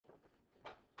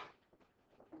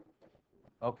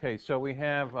Okay, so we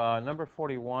have number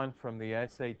 41 from the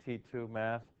SAT2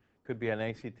 math. Could be an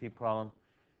ACT problem.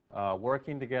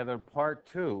 Working together, part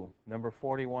 2, number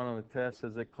 41 on the test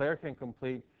says that Claire can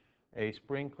complete a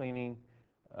spring cleaning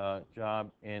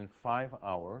job in 5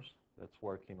 hours. That's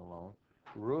working alone.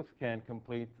 Ruth can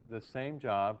complete the same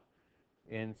job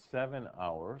in 7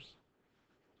 hours.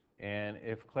 And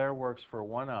if Claire works for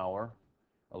 1 hour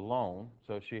alone,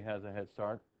 so she has a head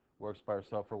start, works by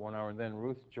herself for 1 hour, and then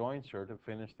Ruth joins her to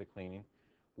finish the cleaning,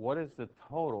 what is the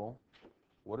total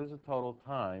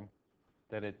time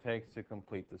that it takes to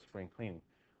complete the spring cleaning?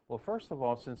 Well, first of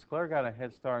all, since Claire got a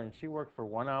head start and she worked for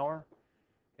 1 hour,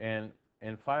 and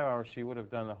in 5 hours she would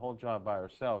have done the whole job by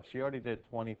herself, she already did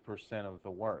 20% of the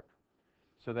work.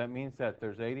 So that means that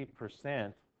there's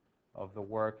 80% of the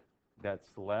work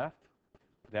that's left.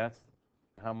 That's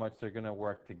how much they're going to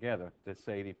work together, this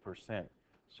 80%.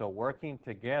 So working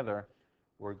together,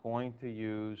 we're going to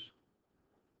use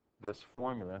this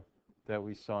formula that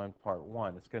we saw in part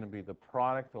 1. It's going to be the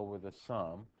product over the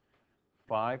sum,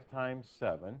 5 times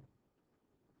 7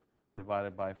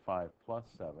 divided by 5 plus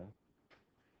 7,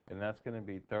 and that's going to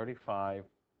be 35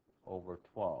 over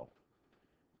 12.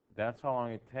 That's how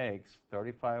long it takes,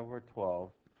 35 over 12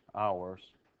 hours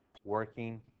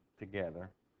working together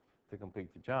to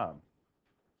complete the job.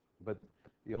 But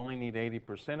you only need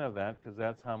 80% of that because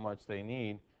that's how much they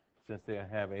need since they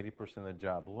have 80% of the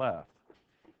job left.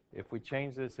 If we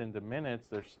change this into minutes,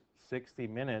 there's 60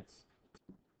 minutes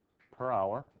per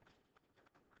hour.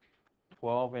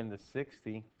 12 into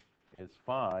 60 is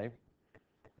 5,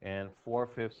 and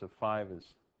 4/5 of 5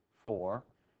 is 4.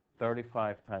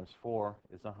 35 times 4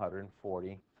 is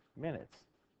 140 minutes.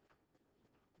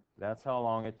 That's how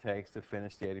long it takes to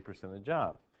finish the 80% of the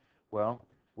job. Well,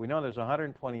 we know there's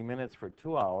 120 minutes for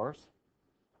 2 hours.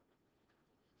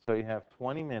 So you have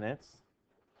 20 minutes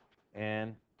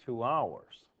and 2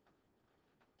 hours.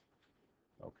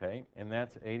 Okay, and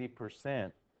that's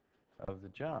 80% of the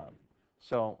job.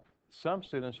 So some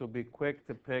students will be quick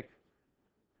to pick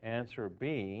answer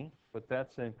B, but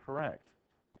that's incorrect.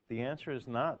 The answer is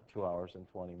not 2 hours and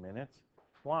 20 minutes.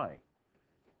 Why?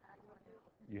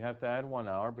 You have to add 1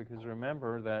 hour because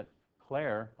remember that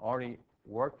Claire already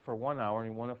worked for 1 hour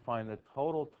and you want to find the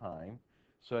total time.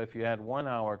 So if you add 1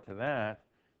 hour to that,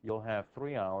 you'll have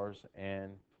 3 hours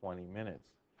and 20 minutes.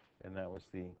 And that was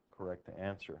the correct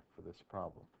answer for this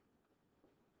problem.